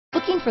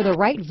Looking for the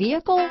right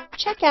vehicle?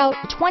 Check out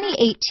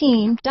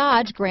 2018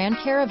 Dodge Grand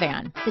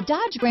Caravan. The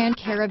Dodge Grand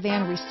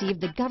Caravan received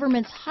the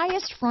government's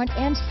highest front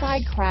and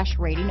side crash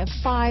rating of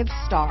 5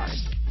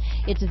 stars.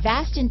 Its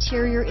vast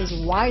interior is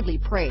widely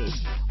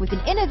praised, with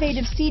an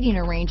innovative seating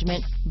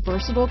arrangement,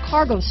 versatile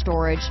cargo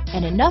storage,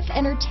 and enough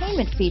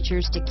entertainment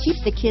features to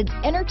keep the kids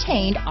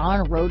entertained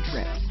on road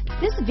trips.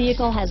 This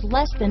vehicle has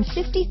less than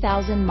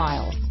 50,000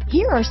 miles.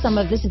 Here are some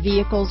of this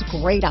vehicle's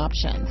great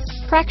options: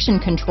 traction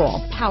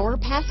control, power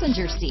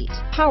passenger seat,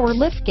 power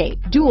liftgate,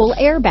 dual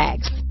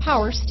airbags,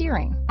 power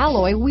steering,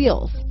 alloy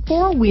wheels,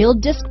 4-wheel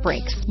disc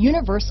brakes,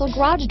 universal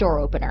garage door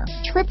opener,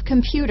 trip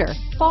computer,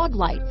 fog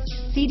lights,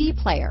 CD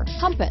player,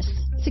 compass,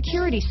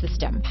 security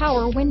system,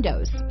 power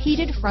windows,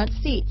 heated front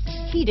seats,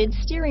 heated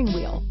steering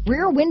wheel,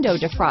 rear window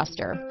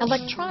defroster,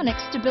 electronic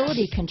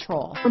stability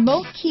control,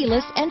 remote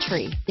keyless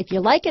entry. If you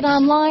like it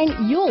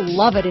online, you'll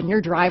love it in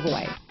your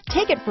driveway.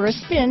 Take it for a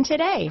spin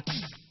today.